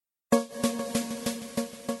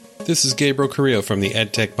This is Gabriel Carrillo from the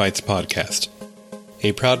EdTech Bites podcast,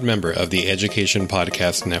 a proud member of the Education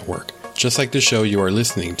Podcast Network, just like the show you are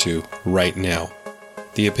listening to right now.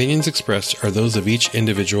 The opinions expressed are those of each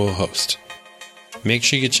individual host. Make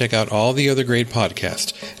sure you check out all the other great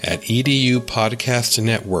podcasts at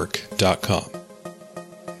edupodcastnetwork.com.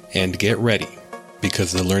 And get ready,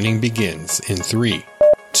 because the learning begins in 3,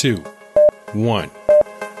 2, 1.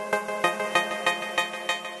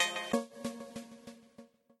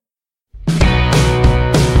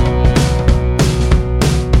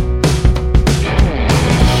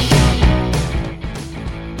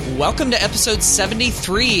 Welcome to episode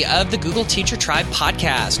 73 of the Google Teacher Tribe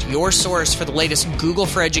podcast, your source for the latest Google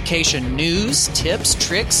for Education news, tips,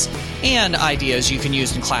 tricks, and ideas you can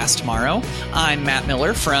use in class tomorrow. I'm Matt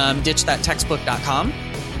Miller from ditchthattextbook.com.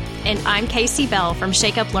 And I'm Casey Bell from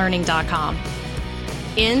shakeuplearning.com.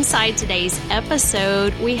 Inside today's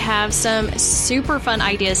episode, we have some super fun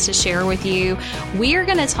ideas to share with you. We are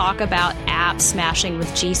going to talk about app smashing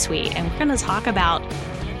with G Suite, and we're going to talk about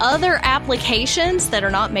other applications that are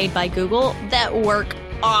not made by Google that work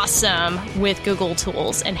awesome with Google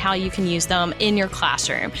tools and how you can use them in your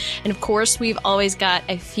classroom. And of course, we've always got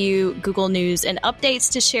a few Google news and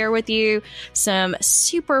updates to share with you, some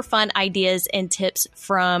super fun ideas and tips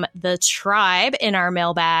from the tribe in our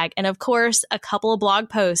mailbag, and of course, a couple of blog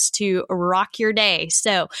posts to rock your day.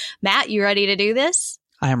 So, Matt, you ready to do this?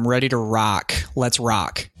 I am ready to rock. Let's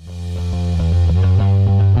rock.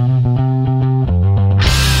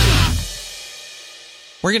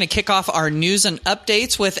 We're going to kick off our news and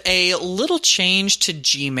updates with a little change to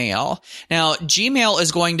Gmail. Now, Gmail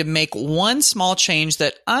is going to make one small change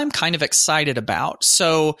that I'm kind of excited about.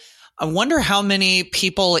 So I wonder how many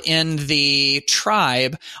people in the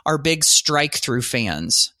tribe are big strike-through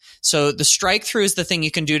fans. So the strike-through is the thing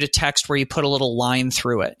you can do to text where you put a little line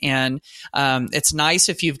through it. And it's nice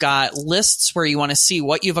if you've got lists where you want to see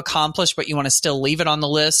what you've accomplished, but you want to still leave it on the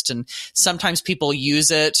list. And sometimes people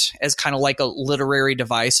use it as kind of like a literary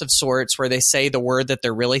device of sorts where they say the word that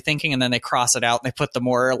they're really thinking and then they cross it out and they put the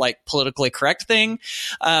more like politically correct thing.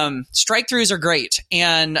 Strike-throughs are great.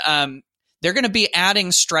 And they're going to be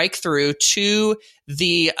adding strike-through to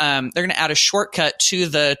the, they're going to add a shortcut to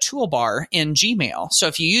the toolbar in Gmail. So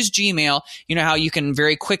if you use Gmail, you know how you can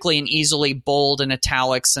very quickly and easily bold and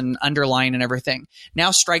italics and underline and everything. Now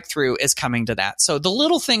strike-through is coming to that. So the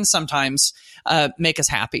little things sometimes make us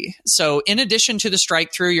happy. So in addition to the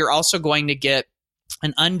strike-through, you're also going to get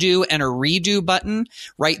an undo and a redo button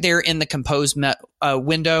right there in the compose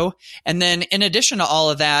window. And then in addition to all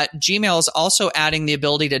of that, Gmail is also adding the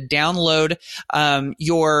ability to download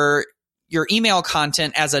your email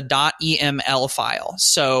content as a .eml file.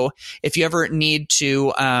 So if you ever need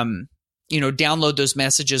to download those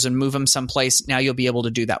messages and move them someplace, now you'll be able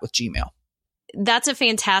to do that with Gmail. That's a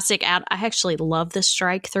fantastic app. I actually love the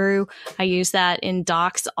strike-through. I use that in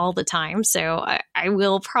docs all the time, so I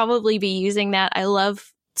will probably be using that. I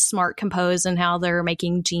love Smart Compose and how they're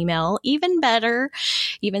making Gmail even better,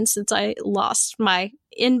 even since I lost my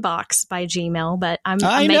inbox by Gmail, but I'm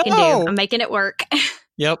making do. I'm making it work.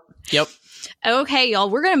 Yep. Okay, y'all,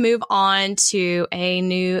 we're going to move on to a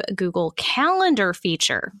new Google Calendar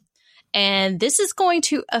feature. And this is going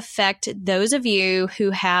to affect those of you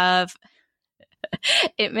who have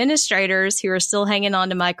administrators who are still hanging on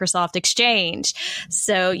to Microsoft Exchange.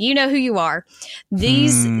 So you know who you are.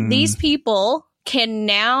 These people can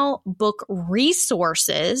now book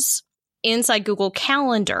resources inside Google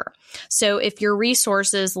Calendar. So if your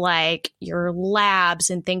resources like your labs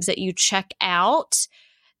and things that you check out,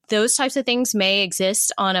 those types of things may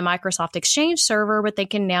exist on a Microsoft Exchange server, but they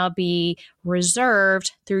can now be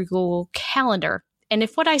reserved through Google Calendar. And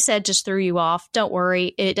if what I said just threw you off, don't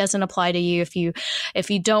worry. It doesn't apply to you if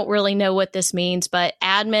you don't really know what this means. But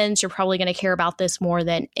admins, you're probably going to care about this more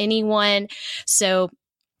than anyone. So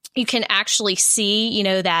you can actually see,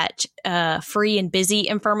 that free and busy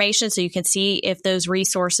information. So you can see if those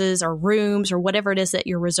resources or rooms or whatever it is that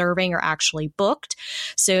you're reserving are actually booked.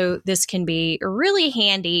 So this can be really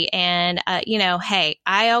handy. And, hey,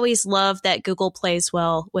 I always love that Google plays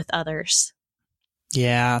well with others.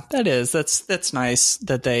 Yeah, that is. That's nice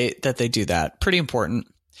that they do that. Pretty important.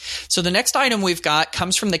 So the next item we've got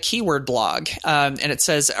comes from the Keyword blog, and it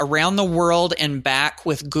says around the world and back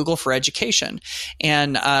with Google for Education.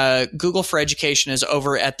 And Google for Education is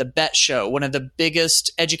over at the BET Show, one of the biggest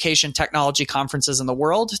education technology conferences in the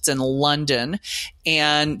world. It's in London.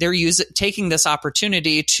 And they're taking this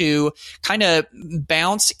opportunity to kind of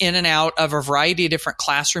bounce in and out of a variety of different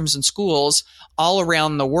classrooms and schools all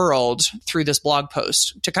around the world through this blog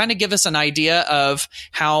post to kind of give us an idea of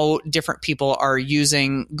how different people are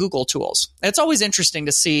using Google tools. It's always interesting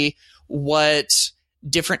to see what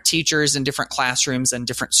different teachers in different classrooms and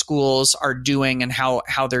different schools are doing and how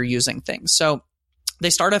they're using things. So they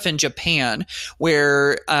start off in Japan,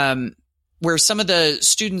 where some of the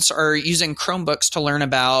students are using Chromebooks to learn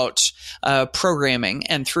about programming,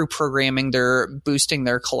 and through programming, they're boosting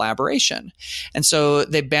their collaboration. And so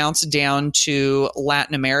they bounce down to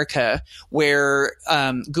Latin America, where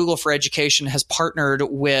Google for Education has partnered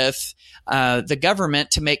with the government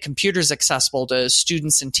to make computers accessible to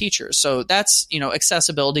students and teachers. So that's,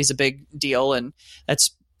 accessibility is a big deal, and that's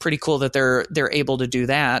pretty cool that they're able to do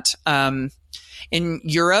that. In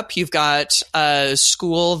Europe, you've got a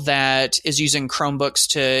school that is using Chromebooks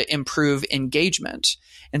to improve engagement.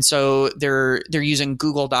 And so they're using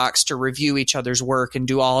Google Docs to review each other's work and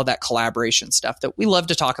do all of that collaboration stuff that we love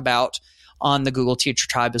to talk about on the Google Teacher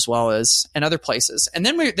Tribe, as well as in other places. And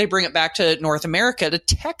then they bring it back to North America, to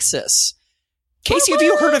Texas. Casey, have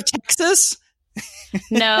you heard of Texas?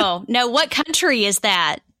 No. What country is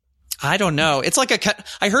that? I don't know. It's like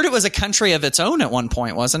I heard it was a country of its own at one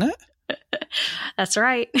point, wasn't it? That's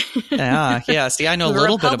right. Yeah. See, I know a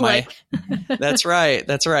little bit of my. That's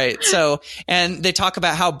right. So, and they talk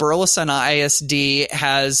about how Burleson ISD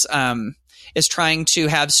is trying to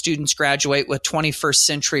have students graduate with 21st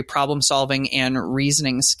century problem solving and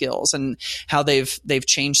reasoning skills, and how they've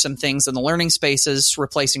changed some things in the learning spaces,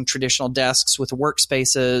 replacing traditional desks with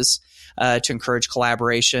workspaces to encourage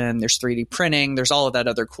collaboration. There's 3D printing. There's all of that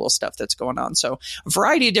other cool stuff that's going on. So a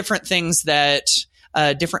variety of different things that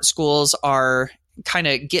different schools are kind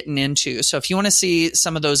of getting into. So if you want to see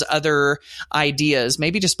some of those other ideas,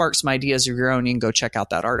 maybe to spark some ideas of your own, you can go check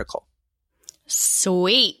out that article.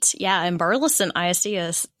 Sweet. Yeah. And Burleson ISD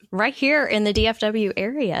is right here in the DFW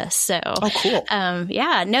area. So, cool.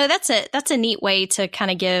 That's a neat way to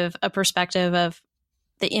kind of give a perspective of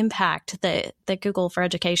the impact that Google for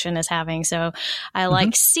Education is having. So I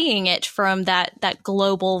like seeing it from that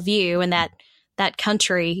global view, and that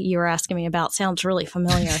country you were asking me about sounds really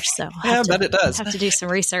familiar. So I bet it does. Have to do some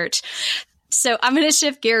research. So I'm going to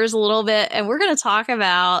shift gears a little bit, and we're going to talk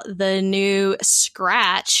about the new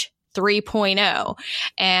Scratch 3.0.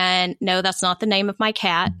 And no, that's not the name of my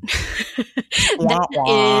cat. That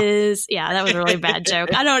was a really bad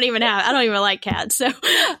joke. I don't even like cats. So,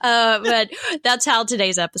 but that's how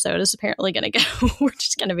today's episode is apparently going to go. We're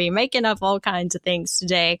just going to be making up all kinds of things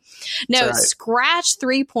today. No, right. Scratch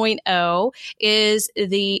 3.0 is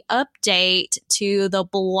the update to the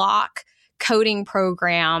block coding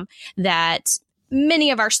program that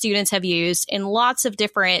many of our students have used in lots of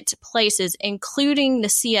different places, including the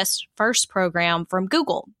CS First program from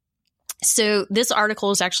Google. So this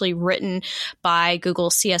article is actually written by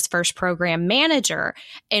Google's CS First program manager.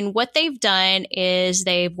 And what they've done is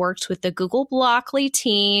they've worked with the Google Blockly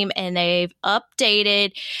team, and they've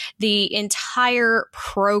updated the entire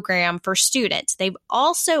program for students. They've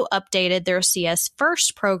also updated their CS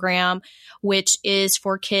First program, which is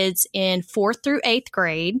for kids in 4th through 8th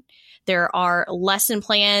grade. There are lesson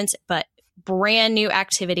plans, but brand new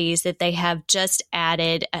activities that they have just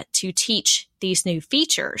added to teach these new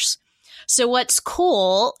features. So what's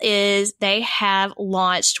cool is they have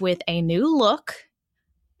launched with a new look,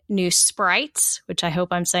 new sprites, which I hope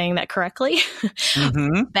I'm saying that correctly,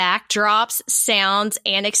 backdrops, sounds,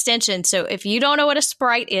 and extensions. So if you don't know what a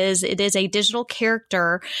sprite is, it is a digital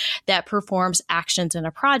character that performs actions in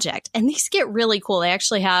a project. And these get really cool. They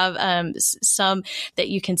actually have some that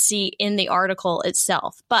you can see in the article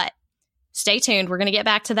itself. But stay tuned. We're going to get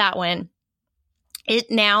back to that one.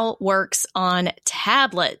 It now works on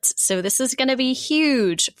tablets. So this is going to be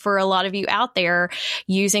huge for a lot of you out there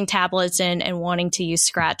using tablets and wanting to use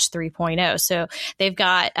Scratch 3.0. So they've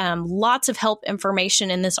got lots of help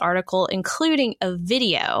information in this article, including a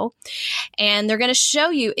video. And they're going to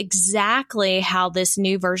show you exactly how this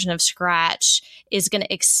new version of Scratch is going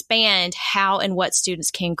to expand how and what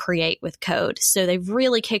students can create with code. So they've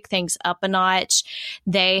really kicked things up a notch.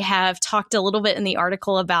 They have talked a little bit in the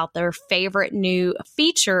article about their favorite new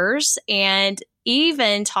features and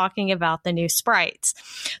even talking about the new sprites.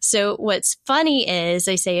 So what's funny is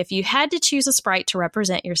they say, if you had to choose a sprite to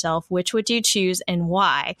represent yourself, which would you choose and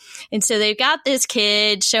why? And so they've got this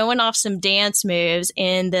kid showing off some dance moves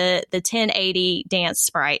in the 1080 dance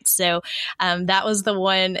sprite. So that was the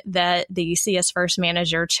one that the CS First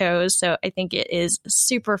manager chose. So I think it is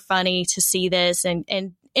super funny to see this and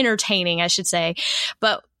entertaining, I should say.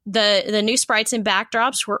 But the new sprites and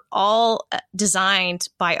backdrops were all designed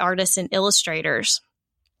by artists and illustrators,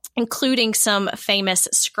 including some famous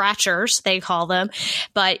scratchers, they call them.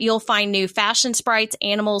 But you'll find new fashion sprites,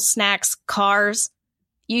 animals, snacks, cars.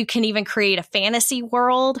 You can even create a fantasy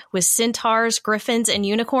world with centaurs, griffins, and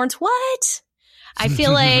unicorns. What? I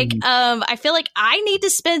feel like I need to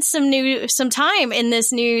spend some time in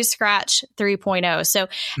this new Scratch 3.0. So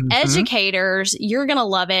educators, you're going to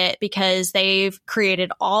love it because they've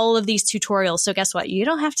created all of these tutorials. So guess what? You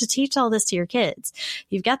don't have to teach all this to your kids.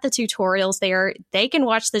 You've got the tutorials there. They can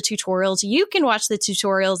watch the tutorials. You can watch the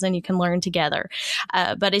tutorials and you can learn together.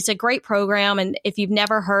 But it's a great program. And if you've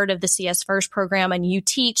never heard of the CS First program and you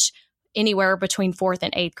teach anywhere between 4th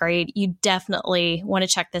and 8th grade, you definitely want to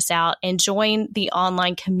check this out and join the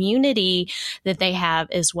online community that they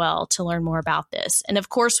have as well to learn more about this. And of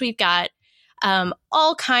course, we've got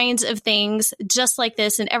all kinds of things just like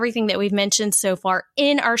this and everything that we've mentioned so far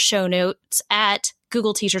in our show notes at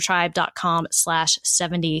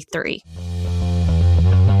googleteachertribe.com/73.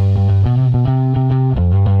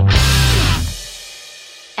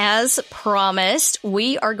 As promised,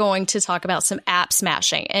 we are going to talk about some app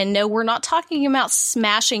smashing. And no, we're not talking about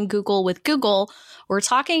smashing Google with Google. We're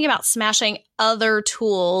talking about smashing other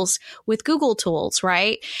tools with Google tools,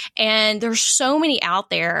 right? And there's so many out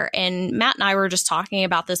there. And Matt and I were just talking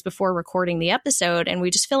about this before recording the episode. And we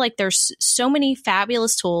just feel like there's so many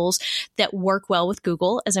fabulous tools that work well with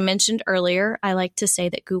Google. As I mentioned earlier, I like to say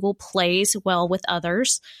that Google plays well with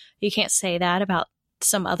others. You can't say that about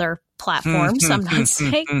some other platforms. I'm not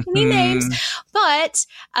saying any names, but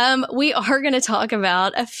we are going to talk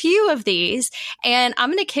about a few of these. And I'm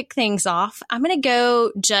going to kick things off. I'm going to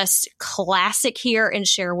go just classic here and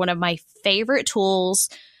share one of my favorite tools.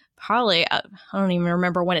 Probably, I don't even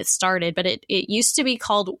remember when it started, but it used to be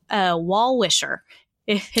called Wall Wisher.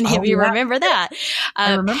 If any of you remember that.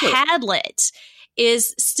 I remember. Padlet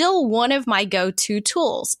is still one of my go-to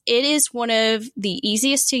tools. It is one of the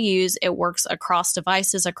easiest to use. It works across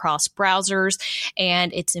devices, across browsers,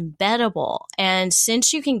 and it's embeddable. And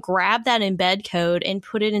since you can grab that embed code and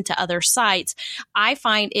put it into other sites, I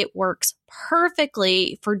find it works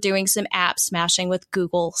perfectly for doing some app smashing with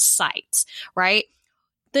Google Sites, right?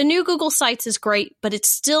 The new Google Sites is great, but it's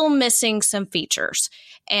still missing some features.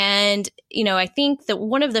 And, you know, I think that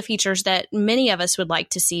one of the features that many of us would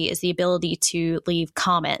like to see is the ability to leave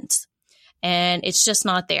comments. And it's just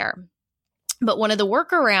not there. But one of the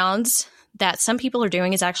workarounds that some people are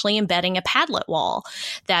doing is actually embedding a Padlet wall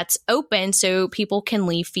that's open so people can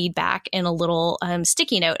leave feedback in a little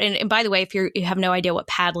sticky note. And by the way, if you have no idea what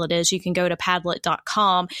Padlet is, you can go to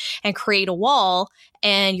padlet.com and create a wall.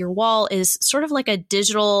 And your wall is sort of like a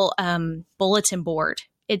digital bulletin board.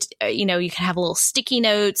 It's, you know, you can have little sticky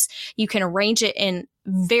notes. You can arrange it in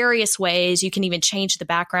various ways. You can even change the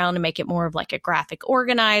background and make it more of like a graphic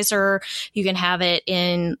organizer. You can have it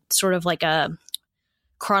in sort of like a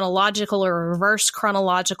chronological or reverse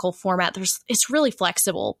chronological format. It's really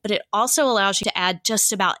flexible, but it also allows you to add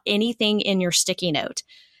just about anything in your sticky note: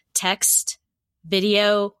 text,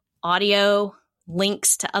 video, audio,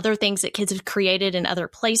 links to other things that kids have created in other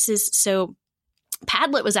places. So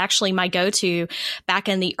Padlet was actually my go-to back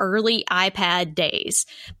in the early iPad days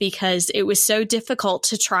because it was so difficult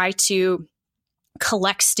to try to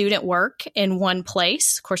collect student work in one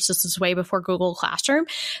place. Of course, this was way before Google Classroom,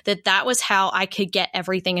 that was how I could get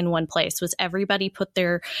everything in one place, was everybody put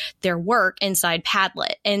their work inside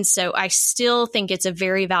Padlet. And so I still think it's a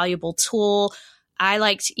very valuable tool. I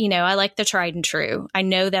like the tried and true. I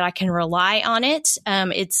know that I can rely on it.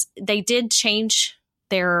 They did change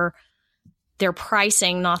their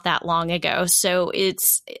pricing not that long ago. So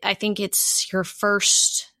I think it's your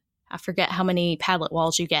first, I forget how many Padlet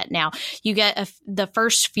walls you get now. You get the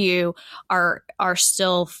first few are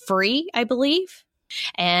still free, I believe.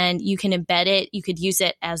 And you can embed it. You could use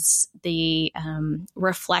it as the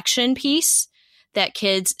reflection piece that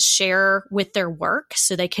kids share with their work.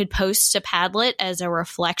 So they could post to Padlet as a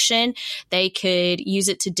reflection. They could use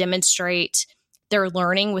it to demonstrate their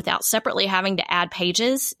learning without separately having to add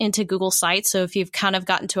pages into Google Sites. So if you've kind of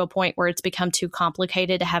gotten to a point where it's become too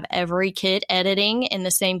complicated to have every kid editing in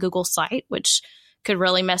the same Google site, which could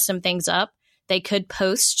really mess some things up, they could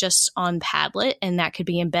post just on Padlet and that could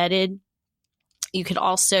be embedded. You could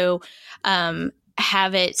also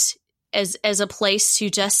have it as a place to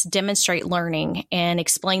just demonstrate learning and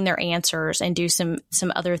explain their answers and do some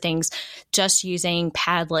other things just using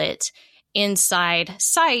Padlet inside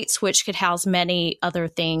sites, which could house many other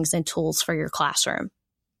things and tools for your classroom.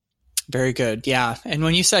 Very good. Yeah. And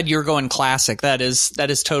when you said you're going classic, that is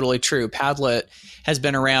totally true. Padlet has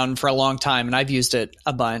been around for a long time and I've used it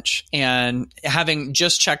a bunch. And having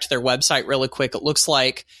just checked their website really quick, it looks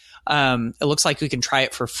like we can try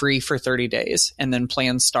it for free for 30 days and then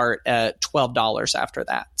plans start at $12 after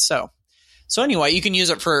that. So anyway, you can use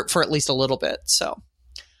it for at least a little bit. So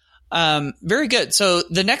Very good. So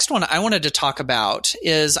the next one I wanted to talk about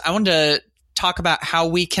is I wanted to talk about how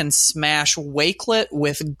we can smash Wakelet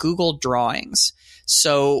with Google Drawings.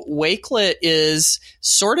 So Wakelet is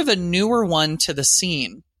sort of a newer one to the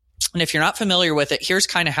scene. And if you're not familiar with it, here's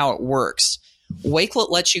kind of how it works. Wakelet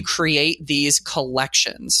lets you create these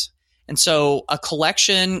collections. And so a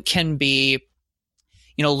collection can be,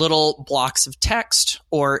 little blocks of text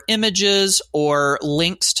or images or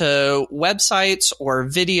links to websites or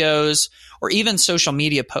videos or even social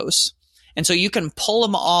media posts. And so you can pull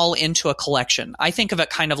them all into a collection. I think of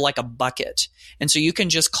it kind of like a bucket. And so you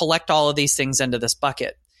can just collect all of these things into this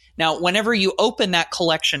bucket. Now, whenever you open that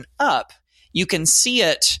collection up, you can see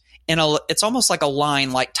it it's almost like a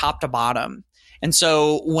line, like top to bottom. And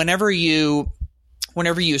so whenever you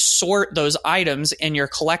sort those items in your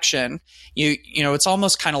collection, it's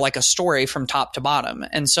almost kind of like a story from top to bottom.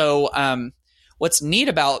 And so what's neat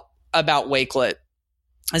about Wakelet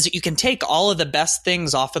is that you can take all of the best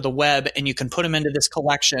things off of the web and you can put them into this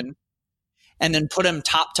collection and then put them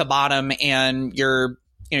top to bottom, and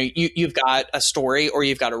you've got a story, or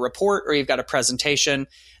you've got a report, or you've got a presentation.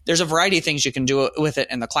 There's a variety of things you can do with it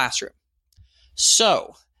in the classroom.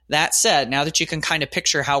 So that said, now that you can kind of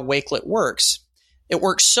picture how Wakelet works, it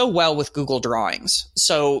works so well with Google Drawings.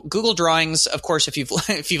 So Google Drawings, of course, if you've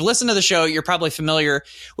listened to the show, you're probably familiar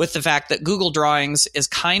with the fact that Google Drawings is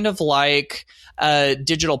kind of like a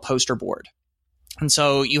digital poster board. And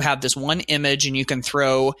so you have this one image, and you can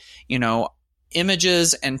throw,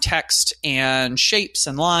 images and text and shapes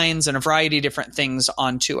and lines and a variety of different things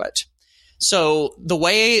onto it. So the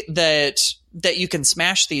way that you can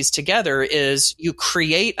smash these together is you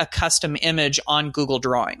create a custom image on Google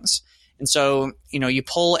Drawings. And so, you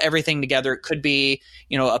pull everything together. It could be,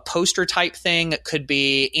 a poster type thing. It could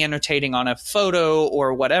be annotating on a photo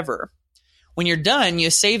or whatever. When you're done, you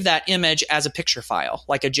save that image as a picture file,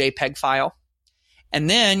 like a JPEG file. And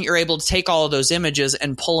then you're able to take all of those images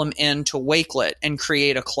and pull them into Wakelet and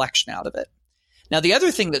create a collection out of it. Now, the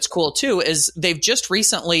other thing that's cool too is they've just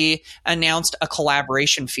recently announced a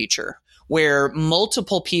collaboration feature where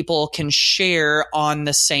multiple people can share on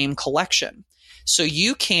the same collection. So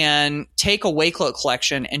you can take a Wakelet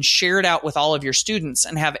collection and share it out with all of your students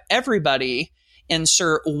and have everybody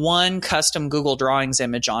insert one custom Google Drawings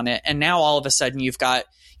image on it. And now all of a sudden you've got,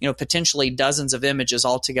 potentially dozens of images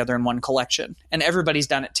all together in one collection, and everybody's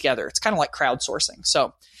done it together. It's kind of like crowdsourcing.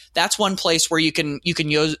 So that's one place where you can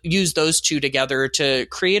use those two together to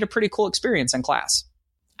create a pretty cool experience in class.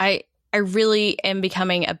 I really am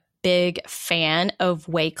becoming a big fan of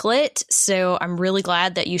Wakelet. So I'm really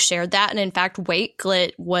glad that you shared that. And in fact,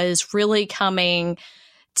 Wakelet was really coming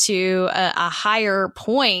to a higher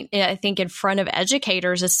point, I think, in front of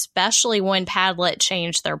educators, especially when Padlet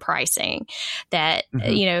changed their pricing, that,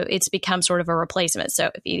 it's become sort of a replacement. So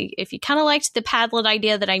if you kind of liked the Padlet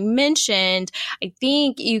idea that I mentioned, I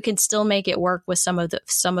think you can still make it work with some of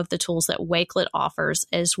the tools that Wakelet offers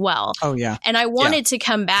as well. Oh, yeah. And I wanted to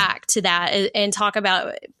come back to that and talk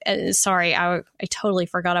about, sorry, I totally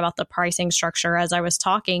forgot about the pricing structure as I was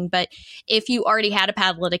talking, but if you already had a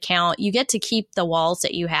Padlet account, you get to keep the walls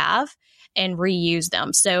that you have and reuse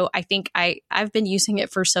them. So I think I've been using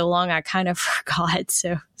it for so long, I kind of forgot.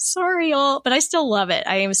 So sorry, all, but I still love it.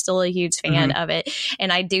 I am still a huge fan of it.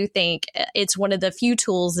 And I do think it's one of the few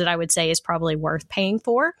tools that I would say is probably worth paying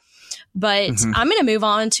for. But I'm going to move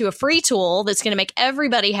on to a free tool that's going to make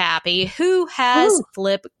everybody happy. Who has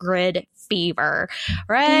Flipgrid fever,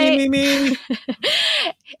 right? Me.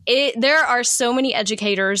 There are so many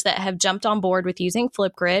educators that have jumped on board with using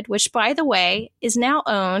Flipgrid, which, by the way, is now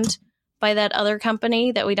owned by that other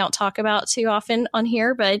company that we don't talk about too often on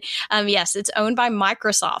here. But yes, it's owned by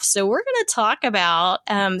Microsoft. So we're going to talk about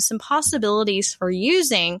some possibilities for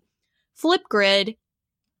using Flipgrid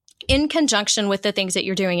in conjunction with the things that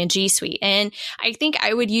you're doing in G Suite. And I think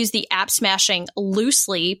I would use the app smashing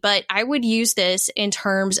loosely, but I would use this in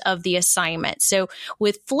terms of the assignment. So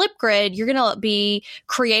with Flipgrid, you're going to be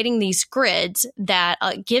creating these grids that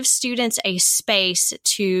give students a space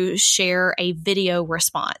to share a video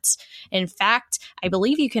response. In fact, I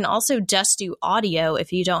believe you can also just do audio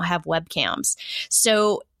if you don't have webcams.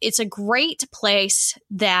 So it's a great place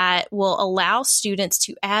that will allow students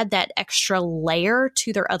to add that extra layer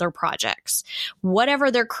to their other projects. Whatever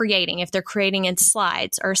they're creating, if they're creating in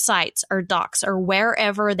slides or sites or docs or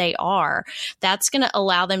wherever they are, that's going to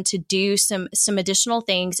allow them to do some additional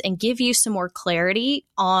things and give you some more clarity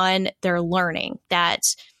on their learning,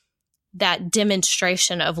 that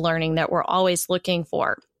demonstration of learning that we're always looking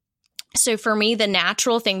for. So for me, the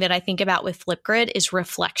natural thing that I think about with Flipgrid is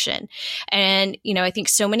reflection. And, I think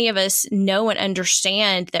so many of us know and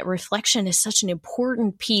understand that reflection is such an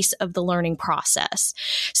important piece of the learning process.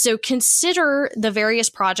 So consider the various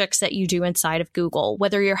projects that you do inside of Google,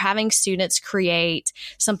 whether you're having students create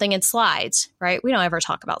something in slides, right? We don't ever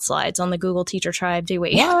talk about slides on the Google Teacher Tribe, do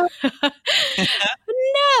we?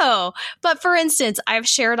 No. But for instance, I've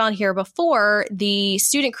shared on here before the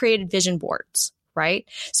student created vision boards. Right?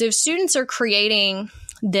 So if students are creating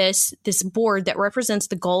this board that represents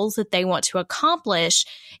the goals that they want to accomplish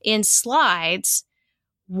in slides,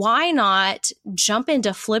 why not jump into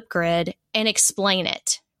Flipgrid and explain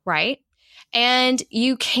it, right? And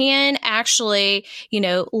you can actually,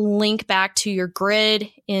 link back to your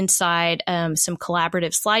grid inside some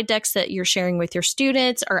collaborative slide decks that you're sharing with your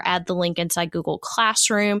students, or add the link inside Google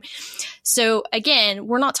Classroom. So again,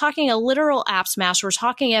 we're not talking a literal app smash. We're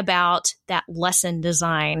talking about that lesson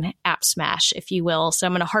design app smash, if you will. So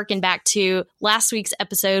I'm going to harken back to last week's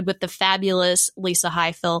episode with the fabulous Lisa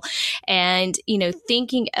Highfill, and,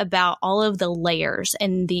 thinking about all of the layers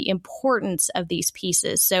and the importance of these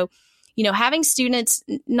pieces. So having students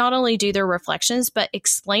not only do their reflections, but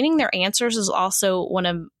explaining their answers is also one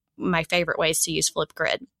of my favorite ways to use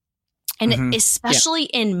Flipgrid. And especially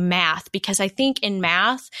in math, because I think in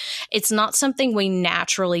math, it's not something we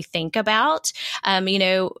naturally think about.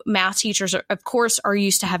 Math teachers, of course, are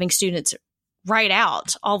used to having students write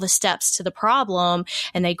out all the steps to the problem,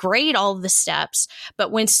 and they grade all of the steps.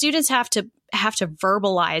 But when students have to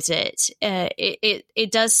verbalize it,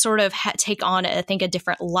 it does sort of take on, I think, a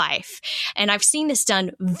different life. And I've seen this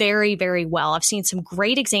done very, very well. I've seen some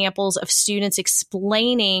great examples of students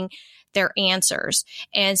explaining their answers.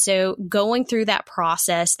 And so going through that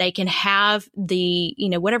process, they can have the,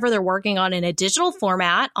 whatever they're working on in a digital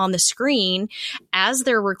format on the screen as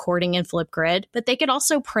they're recording in Flipgrid, but they could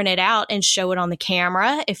also print it out and show it on the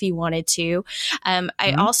camera if you wanted to.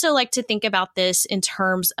 I also like to think about this in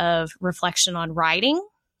terms of reflection on writing,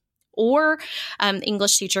 or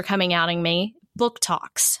English teacher coming outing me, book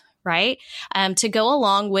talks. Right? To go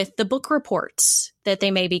along with the book reports that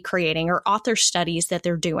they may be creating, or author studies that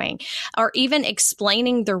they're doing, or even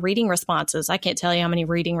explaining the reading responses. I can't tell you how many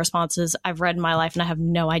reading responses I've read in my life, and I have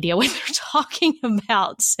no idea what they're talking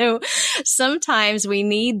about. So sometimes we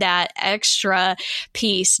need that extra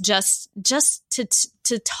piece just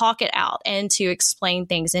to talk it out and to explain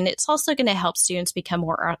things. And it's also going to help students become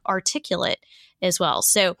more articulate as well.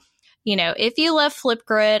 So if you love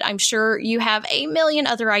Flipgrid, I'm sure you have a million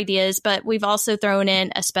other ideas, but we've also thrown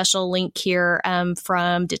in a special link here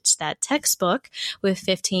from Ditch That Textbook with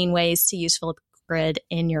 15 ways to use Flipgrid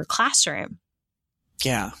in your classroom.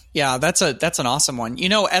 Yeah, that's an awesome one.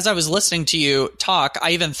 As I was listening to you talk,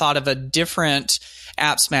 I even thought of a different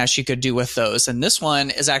app smash you could do with those. And this one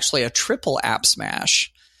is actually a triple app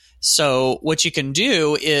smash. So what you can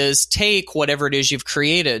do is take whatever it is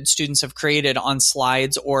students have created on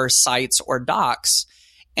slides or sites or docs,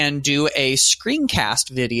 and do a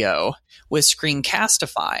screencast video with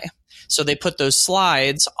Screencastify. So they put those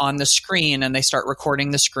slides on the screen and they start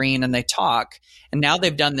recording the screen and they talk. And now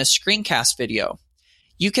they've done this screencast video.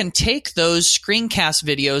 You can take those screencast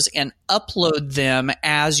videos and upload them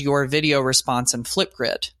as your video response in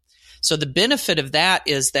Flipgrid. So the benefit of that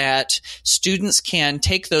is that students can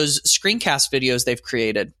take those screencast videos they've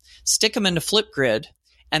created, stick them into Flipgrid,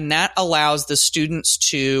 and that allows the students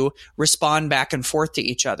to respond back and forth to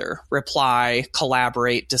each other, reply,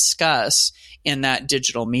 collaborate, discuss in that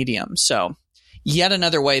digital medium. So yet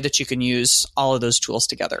another way that you can use all of those tools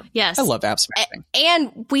together. Yes. I love app smashing.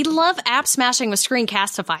 And we love app smashing with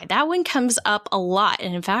Screencastify. That one comes up a lot.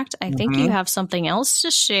 And in fact, I think you have something else to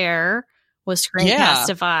share with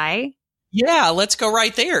Screencastify. Yeah, let's go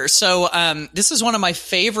right there. So this is one of my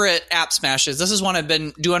favorite app smashes. This is one I've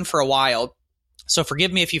been doing for a while. So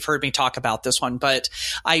forgive me if you've heard me talk about this one, but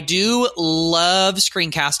I do love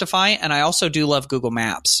Screencastify, and I also do love Google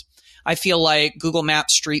Maps. I feel like Google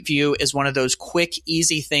Maps Street View is one of those quick,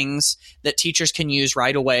 easy things that teachers can use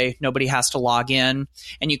right away. Nobody has to log in,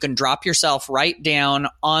 and you can drop yourself right down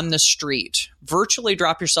on the street, virtually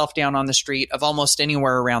drop yourself down on the street of almost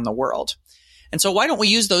anywhere around the world. And so why don't we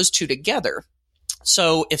use those two together?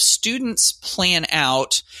 So if students plan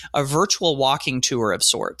out a virtual walking tour of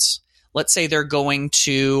sorts, let's say they're going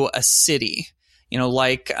to a city,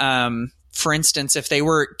 for instance, if they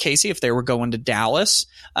were going to Dallas,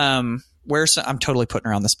 I'm totally putting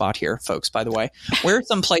her on the spot here, folks, by the way. Where are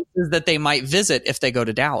some places that they might visit if they go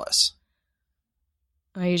to Dallas?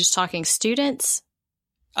 Are you just talking students?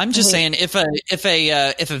 I'm just saying, if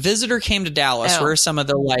a visitor came to Dallas, where are some of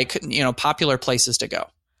the popular places to go?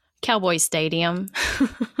 Cowboy Stadium.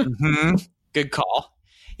 Mm-hmm. Good call.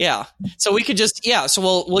 Yeah. So we could just,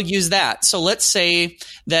 so we'll use that. So let's say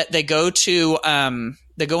that they go into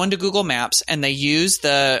Google Maps and they use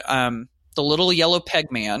the little yellow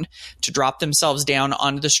peg man to drop themselves down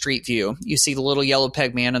onto the street view. You see the little yellow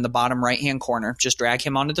peg man in the bottom right-hand corner. Just drag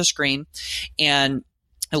him onto the screen and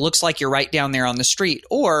it looks like you're right down there on the street.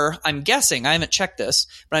 Or I'm guessing, I haven't checked this,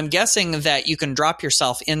 but I'm guessing that you can drop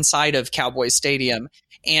yourself inside of Cowboy Stadium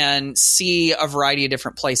and see a variety of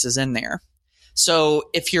different places in there. So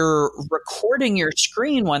if you're recording your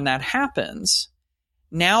screen when that happens,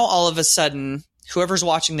 now all of a sudden, whoever's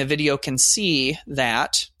watching the video can see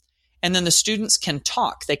that. And then the students can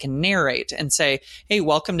talk. They can narrate and say, hey,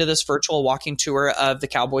 welcome to this virtual walking tour of the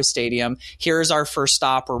Cowboy Stadium. Here's our first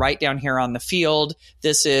stop. We're right down here on the field.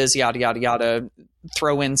 This is yada, yada, yada.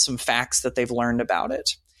 Throw in some facts that they've learned about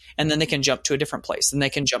it. And then they can jump to a different place. And they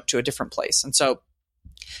can jump to a different place. And so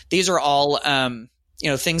these are all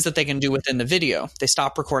things that they can do within the video. They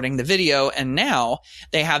stop recording the video, and now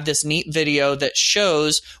they have this neat video that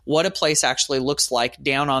shows what a place actually looks like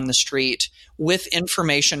down on the street with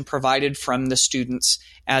information provided from the students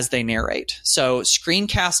as they narrate. So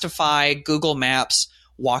Screencastify, Google Maps,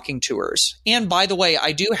 walking tours. And by the way,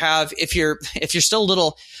 I do have, if you're still a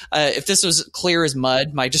little, if this was clear as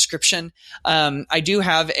mud, my description, I do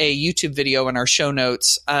have a YouTube video in our show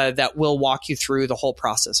notes that will walk you through the whole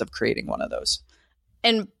process of creating one of those.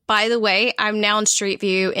 And by the way, I'm now in Street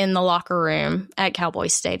View in the locker room at Cowboy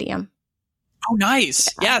Stadium. Oh, nice.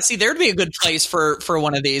 Yeah. See, there'd be a good place for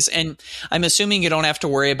one of these. And I'm assuming you don't have to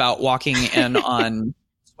worry about walking in on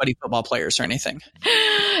sweaty football players or anything.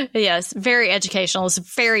 Yes. Very educational. It's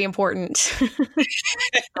very important.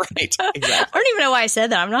 Right. Exactly. I don't even know why I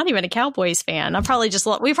said that. I'm not even a Cowboys fan. We probably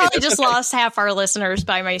just lost half our listeners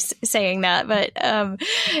by my saying that. But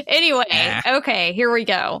anyway, okay, here we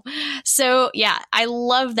go. So yeah, I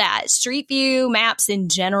love that. Street View Maps in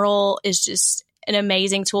general is just an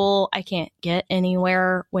amazing tool. I can't get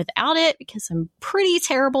anywhere without it because I'm pretty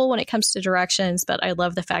terrible when it comes to directions, but I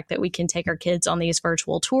love the fact that we can take our kids on these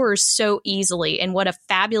virtual tours so easily. And what a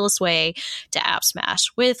fabulous way to app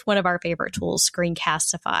smash with one of our favorite tools,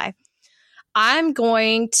 Screencastify. I'm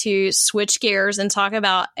going to switch gears and talk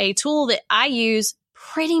about a tool that I use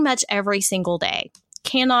pretty much every single day.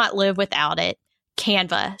 Cannot live without it.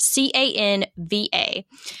 Canva, Canva.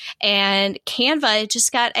 And Canva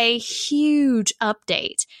just got a huge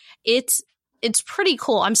update. It's pretty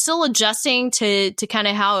cool. I'm still adjusting to kind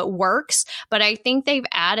of how it works, but I think they've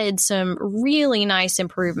added some really nice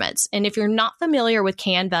improvements. And if you're not familiar with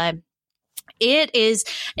Canva, it is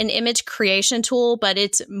an image creation tool, but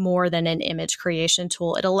it's more than an image creation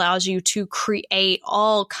tool. It allows you to create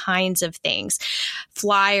all kinds of things,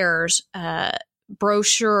 flyers,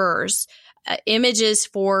 brochures, images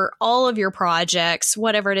for all of your projects,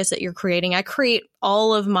 whatever it is that you're creating. I create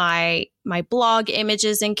all of my blog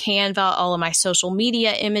images in Canva, all of my social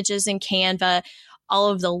media images in Canva, all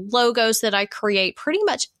of the logos that I create, pretty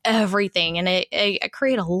much everything. And I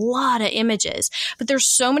create a lot of images, but there's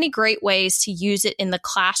so many great ways to use it in the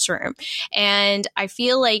classroom. And I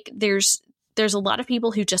feel like there's a lot of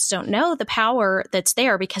people who just don't know the power that's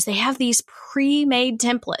there because they have these pre-made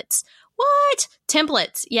templates. What?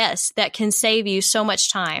 Templates, yes, that can save you so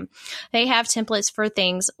much time. They have templates for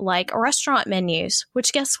things like restaurant menus,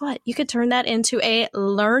 which guess what? You could turn that into a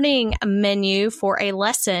learning menu for a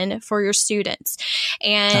lesson for your students.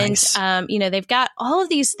 And, nice. They've got all of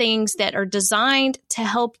these things that are designed to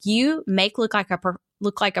help you look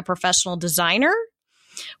like a professional designer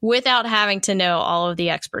without having to know all of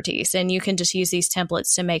the expertise. And you can just use these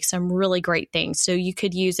templates to make some really great things. So you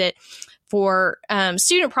could use it for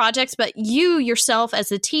student projects, but you yourself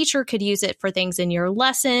as a teacher could use it for things in your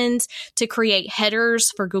lessons, to create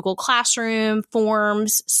headers for Google Classroom,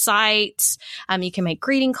 forms, sites. You can make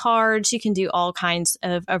greeting cards. You can do all kinds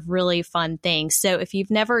of really fun things. So if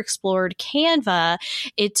you've never explored Canva,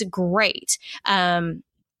 it's great.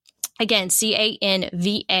 Again,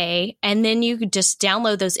 Canva, and then you could just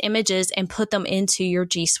download those images and put them into your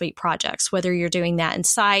G Suite projects, whether you're doing that in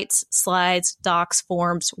sites, slides, docs,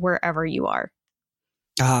 forms, wherever you are.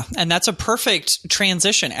 And that's a perfect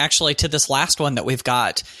transition, actually, to this last one that we've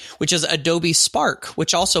got, which is Adobe Spark,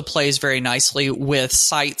 which also plays very nicely with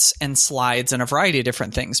sites and slides and a variety of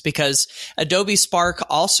different things, because Adobe Spark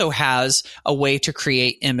also has a way to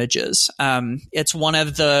create images. It's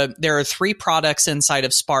there are 3 products inside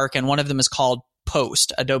of Spark, and one of them is called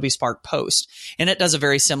Post, Adobe Spark Post. And it does a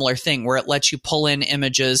very similar thing where it lets you pull in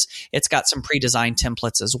images. It's got some pre-designed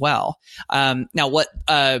templates as well. Now, what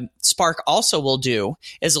Spark also will do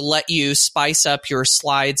is let you spice up your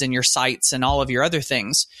slides and your sites and all of your other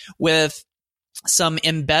things with some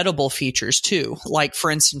embeddable features too. Like,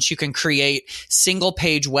 for instance, you can create single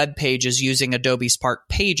page web pages using Adobe Spark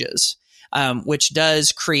Pages. Which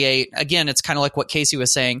does create, again, it's kind of like what Casey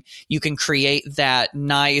was saying. You can create that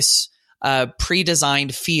nice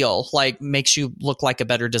pre-designed feel, like makes you look like a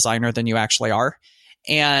better designer than you actually are.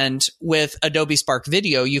 And with Adobe Spark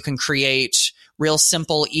Video, you can create real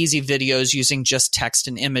simple, easy videos using just text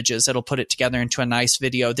and images. It'll put it together into a nice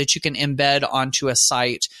video that you can embed onto a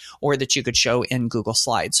site or that you could show in Google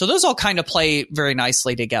Slides. So those all kind of play very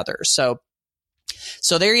nicely together.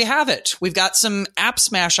 So there you have it. We've got some app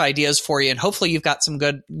smash ideas for you, and hopefully you've got some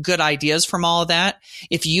good ideas from all of that.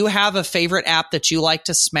 If you have a favorite app that you like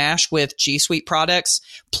to smash with G Suite products,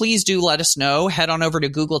 please do let us know. Head on over to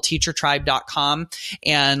googleteachertribe.com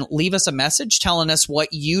and leave us a message telling us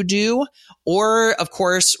what you do, or of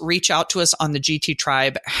course, reach out to us on the GT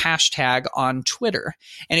Tribe hashtag on Twitter.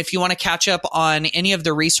 And if you want to catch up on any of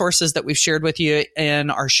the resources that we've shared with you in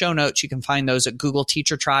our show notes, you can find those at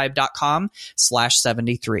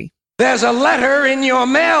googleteachertribe.com/73. There's a letter in your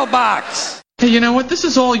mailbox. Hey, you know what? This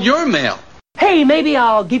is all your mail. Hey, maybe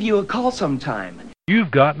I'll give you a call sometime.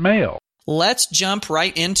 You've got mail. Let's jump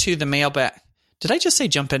right into the mailbag. Did I just say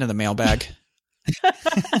jump into the mailbag?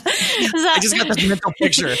 I just got this mental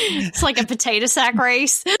picture. It's like a potato sack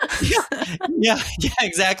race. Yeah,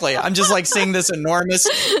 exactly. I'm just like seeing this enormous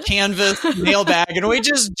canvas mailbag, and we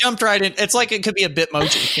just jumped right in. It's like it could be a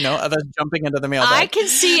Bitmoji, of us jumping into the mailbag. I can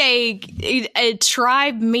see a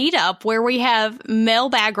tribe meetup where we have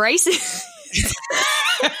mailbag races.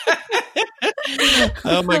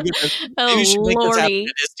 Oh my goodness! Maybe we should make this happen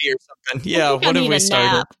at ISTE or something. Yeah, what have we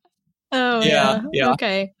started? Nap. Oh yeah.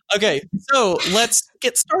 Okay. So let's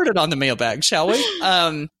get started on the mailbag, shall we?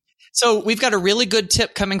 So we've got a really good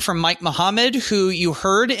tip coming from Mike Muhammad, who you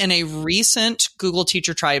heard in a recent Google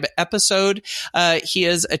Teacher Tribe episode. He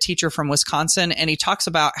is a teacher from Wisconsin, and he talks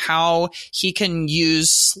about how he can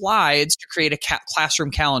use slides to create a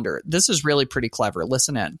classroom calendar. This is really pretty clever.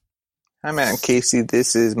 Listen in. Hi, Matt and Casey.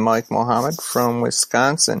 This is Mike Mohammed from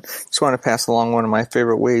Wisconsin. Just want to pass along one of my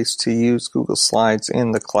favorite ways to use Google Slides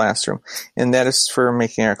in the classroom, and that is for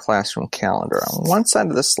making our classroom calendar. On one side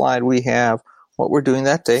of the slide, we have what we're doing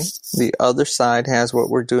that day. The other side has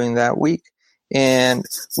what we're doing that week. And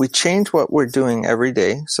we change what we're doing every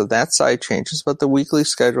day, so that side changes, but the weekly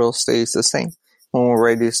schedule stays the same. When we're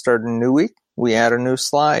ready to start a new week, we add a new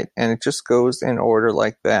slide, and it just goes in order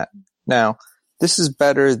like that. Now, this is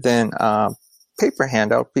better than paper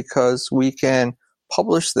handout because we can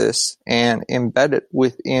publish this and embed it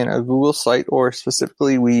within a Google site, or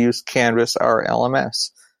specifically we use Canvas, our LMS.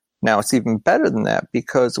 Now it's even better than that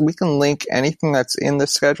because we can link anything that's in the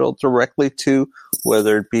schedule directly to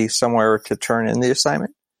whether it be somewhere to turn in the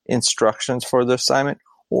assignment, instructions for the assignment,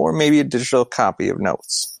 or maybe a digital copy of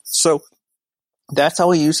notes. So that's how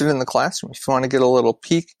we use it in the classroom. If you want to get a little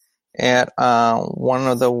peek at one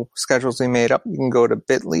of the schedules we made up, you can go to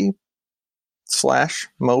bit.ly/Mo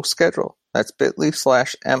schedule. That's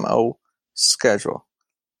bit.ly/MO schedule.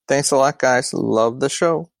 Thanks a lot, guys. Love the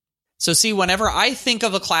show. So see, whenever I think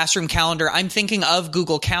of a classroom calendar, I'm thinking of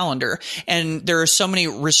Google Calendar, and there are so many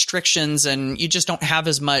restrictions and you just don't have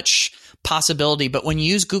as much possibility. But when you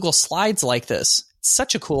use Google Slides like this, it's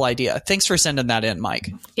such a cool idea. Thanks for sending that in,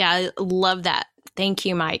 Mike. Yeah, I love that. Thank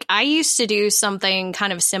you, Mike. I used to do something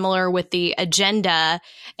kind of similar with the agenda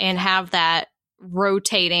and have that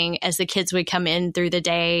rotating as the kids would come in through the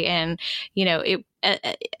day. And,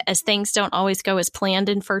 as things don't always go as planned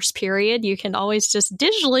in first period, you can always just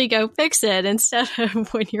digitally go fix it instead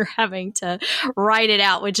of when you're having to write it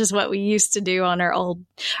out, which is what we used to do on our old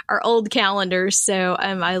calendars. So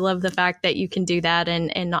I love the fact that you can do that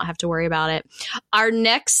and not have to worry about it. Our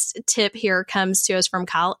next tip here comes to us from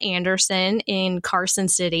Kyle Anderson in Carson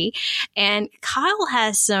City. And Kyle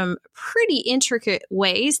has some pretty intricate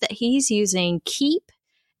ways that he's using Keep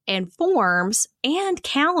and Forms and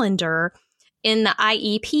Calendar in the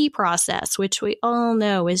IEP process, which we all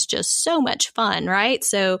know is just so much fun, right?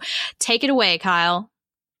 So take it away, Kyle.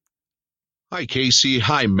 Hi, Casey.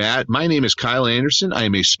 Hi, Matt. My name is Kyle Anderson. I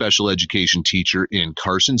am a special education teacher in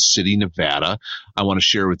Carson City, Nevada. I want to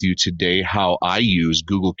share with you today how I use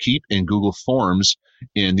Google Keep and Google Forms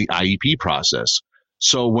in the IEP process.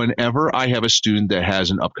 So whenever I have a student that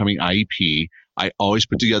has an upcoming IEP, I always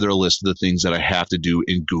put together a list of the things that I have to do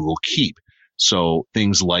in Google Keep. So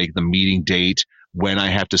things like the meeting date, when I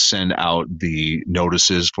have to send out the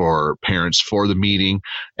notices for parents for the meeting,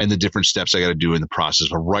 and the different steps I got to do in the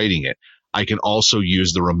process of writing it. I can also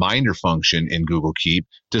use the reminder function in Google Keep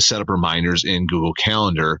to set up reminders in Google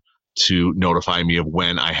Calendar to notify me of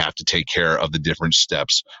when I have to take care of the different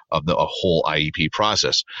steps of the whole IEP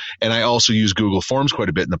process. And I also use Google Forms quite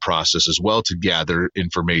a bit in the process as well to gather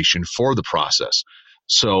information for the process.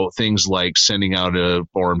 So things like sending out a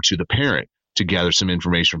form to the parent to gather some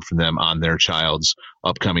information from them on their child's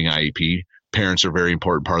upcoming IEP. Parents are a very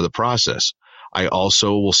important part of the process. I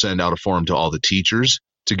also will send out a form to all the teachers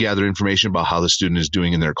to gather information about how the student is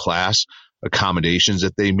doing in their class, accommodations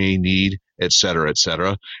that they may need, et cetera, et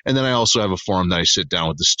cetera. And then I also have a form that I sit down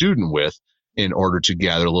with the student with in order to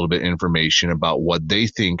gather a little bit of information about what they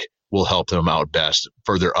think will help them out best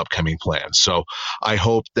for their upcoming plans. So I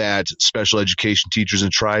hope that special education teachers in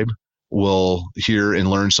Tribe will hear and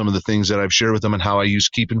learn some of the things that I've shared with them and how I use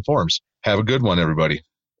Keep in Forms. Have a good one, everybody.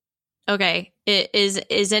 Okay.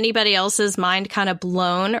 Is anybody else's mind kind of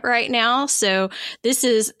blown right now? So this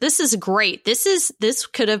is great. This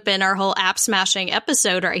could have been our whole app smashing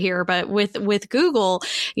episode right here, but with Google,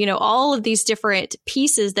 all of these different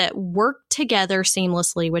pieces that work together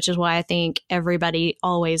seamlessly, which is why I think everybody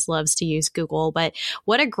always loves to use Google. But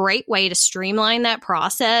what a great way to streamline that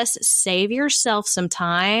process, save yourself some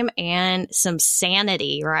time and some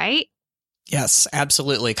sanity, right? Yes,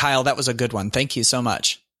 absolutely. Kyle, that was a good one. Thank you so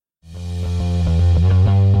much.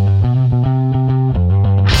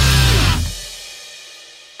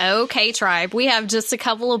 Okay, Tribe, we have just a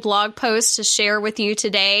couple of blog posts to share with you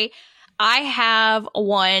today. I have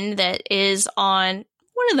one that is on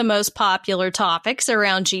one of the most popular topics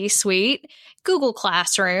around G Suite, Google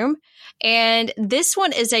Classroom. And this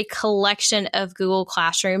one is a collection of Google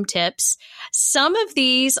Classroom tips. Some of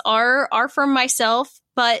these are from myself,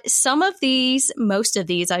 but most of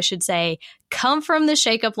these, I should say, come from the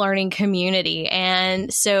Shake Up Learning community.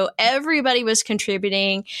 And so everybody was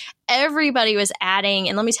contributing, everybody was adding.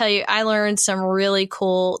 And let me tell you, I learned some really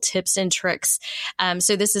cool tips and tricks.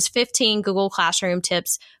 So this is 15 Google Classroom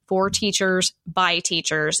tips for teachers by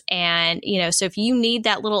teachers. And, so if you need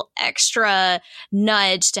that little extra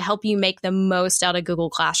nudge to help you make the most out of Google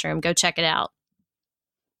Classroom, go check it out.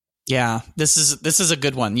 Yeah, this is a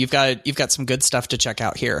good one. You've got some good stuff to check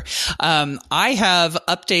out here. I have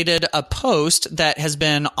updated a post that has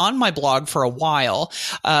been on my blog for a while.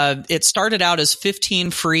 It started out as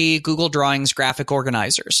 15 free Google Drawings graphic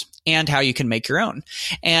organizers and how you can make your own.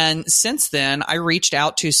 And since then, I reached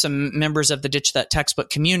out to some members of the Ditch That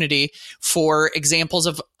Textbook community for examples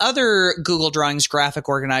of other Google Drawings graphic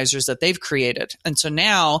organizers that they've created. And so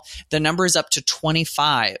now the number is up to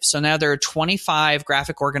 25. So now there are 25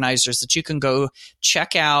 graphic organizers that you can go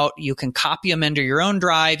check out. You can copy them into your own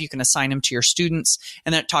drive. You can assign them to your students.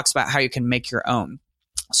 And then it talks about how you can make your own.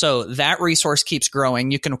 So that resource keeps growing.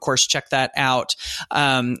 You can, of course, check that out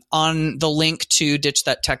on the link to Ditch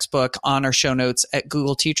That Textbook on our show notes at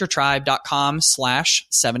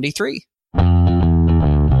googleteachertribe.com/73.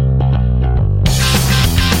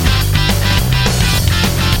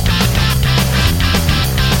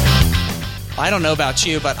 I don't know about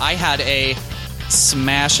you, but I had a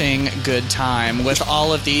smashing good time with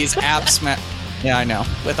all of these apps. Yeah, I know.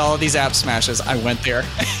 With all of these app smashes, I went there.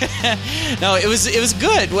 No, it was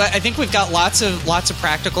good. I think we've got lots of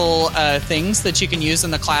practical things that you can use in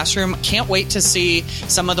the classroom. Can't wait to see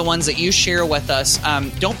some of the ones that you share with us.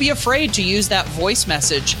 Don't be afraid to use that voice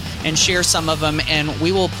message and share some of them, and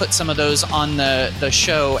we will put some of those on the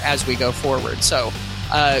show as we go forward. So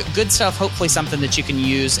good stuff. Hopefully something that you can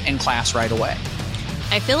use in class right away.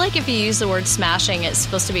 I feel like if you use the word smashing, it's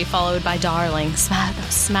supposed to be followed by darling.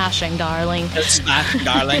 Smashing, darling. Smashing,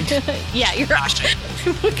 darling. Yeah, you're smashing.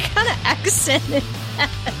 What kind of accent is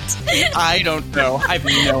that? I don't know. I have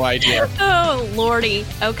no idea. Oh, Lordy.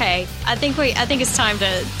 Okay. I think it's time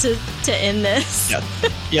to end this.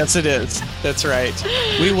 Yes, it is. That's right.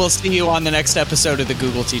 We will see you on the next episode of the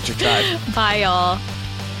Google Teacher Tribe. Bye, y'all.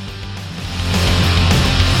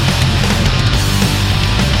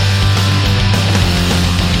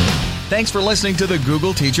 Thanks for listening to the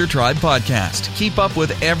Google Teacher Tribe podcast. Keep up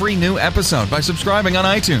with every new episode by subscribing on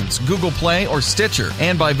iTunes, Google Play, or Stitcher,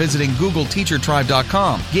 and by visiting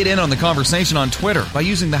googleteachertribe.com. Get in on the conversation on Twitter by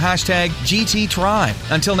using the hashtag GTTribe.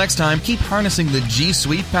 Until next time, keep harnessing the G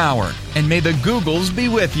Suite power, and may the Googles be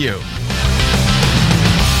with you.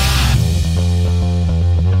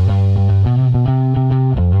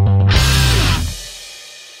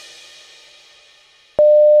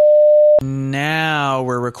 Now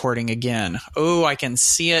we're recording again. Oh, I can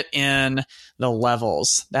see it in the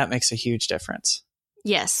levels. That makes a huge difference.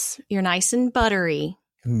 Yes, you're nice and buttery.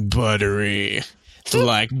 Buttery.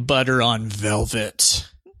 Like butter on velvet.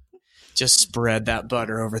 Just spread that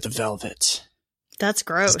butter over the velvet. That's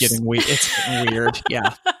gross. It's getting weird.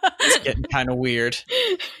 Yeah. It's getting kind of weird.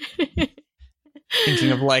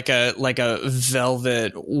 Thinking of like a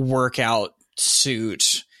velvet workout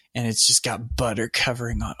suit, and it's just got butter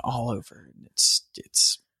covering on all over.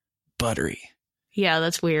 It's buttery. Yeah,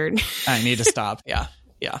 that's weird. I need to stop. Yeah.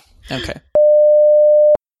 Okay.